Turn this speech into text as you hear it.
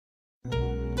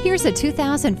Here's a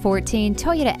 2014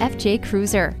 Toyota FJ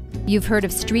Cruiser. You've heard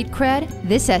of street cred?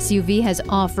 This SUV has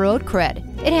off-road cred.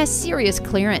 It has serious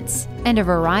clearance and a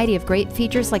variety of great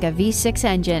features like a V6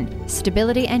 engine,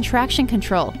 stability and traction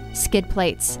control, skid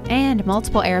plates, and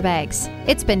multiple airbags.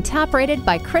 It's been top-rated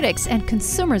by critics and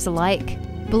consumers alike.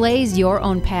 Blaze your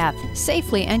own path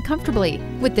safely and comfortably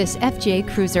with this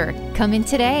FJ Cruiser. Come in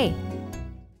today.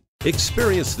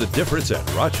 Experience the difference at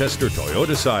Rochester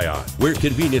Toyota Scion. We're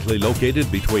conveniently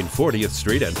located between 40th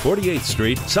Street and 48th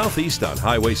Street, southeast on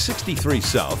Highway 63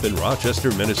 South in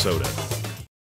Rochester, Minnesota.